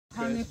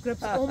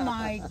Honeycrisp. Oh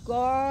my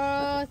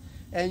God.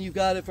 And you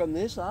got it from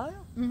this aisle?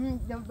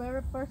 The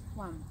very first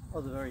one.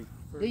 Oh, the very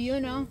first. Do you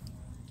know?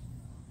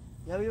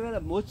 Have you ever had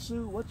a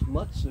mutsu? What's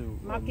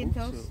mutsu?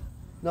 Macintosh? Mutsu?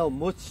 No,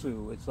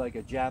 mutsu. It's like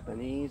a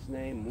Japanese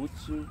name,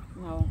 mutsu.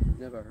 No.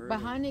 Never heard But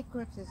of it.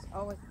 Honeycrisp is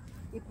always,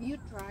 if you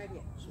tried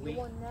it, Sweet. you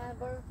will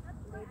never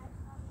leave.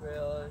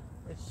 Really?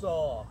 It's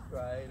soft,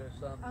 right? Or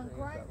something. And Is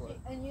that crunchy. what-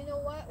 And you know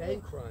what?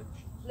 And crunch.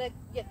 Like,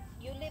 yeah,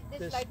 you leave this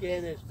The like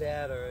skin this. is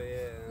better,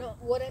 yeah. No,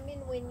 what I mean,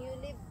 when you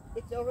leave,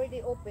 it's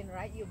already open,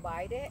 right? You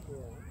bite it. Yeah.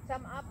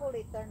 Some apple,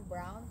 it turn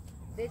brown.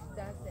 This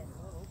doesn't.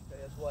 Oh,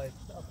 okay. That's why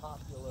it's a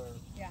popular.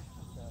 Yeah.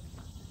 Okay.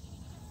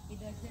 It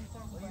doesn't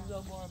turn Well, you brown.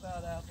 know more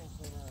about apples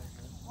than I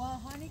do.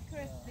 Well,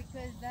 Honeycrisp,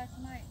 because that's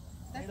my...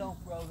 They don't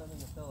grow them in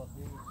the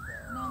Philippines,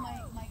 so. No,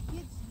 my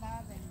kids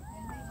love them,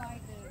 and they buy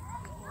the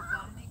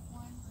organic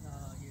one. No,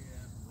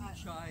 yeah. We Uh,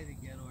 try to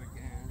get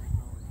organic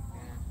when we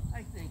can.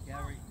 I think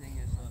everything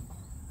is a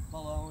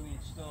baloney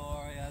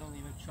story. I don't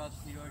even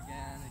trust the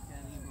organic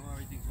anymore.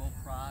 Everything's all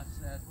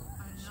processed.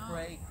 I know.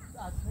 Spray.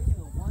 I'll tell you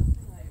the one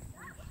thing I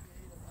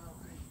appreciate about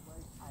this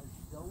place, I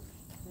don't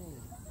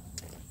think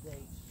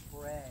they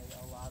spray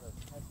a lot of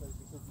peppers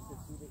because you can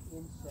see the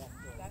insects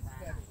are That's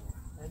good.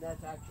 and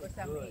that's actually For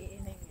some good.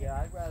 eating it. Yeah,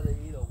 I'd rather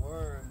eat a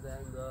worm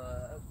than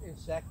the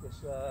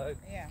insecticide.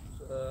 Yeah.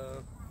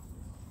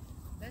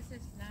 This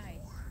is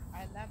nice.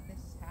 I love this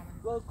salmon.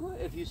 Well, good.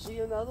 If you see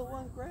another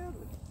one, grab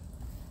it.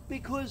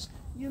 Because,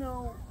 you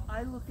know,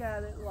 I look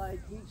at it like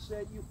he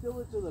said, you fill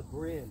it to the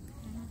brim.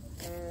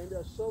 And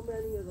so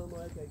many of them,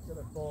 like I said,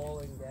 are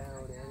falling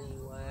down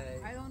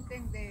anyway. I don't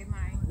think they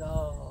mind.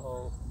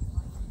 No.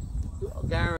 Guarantee.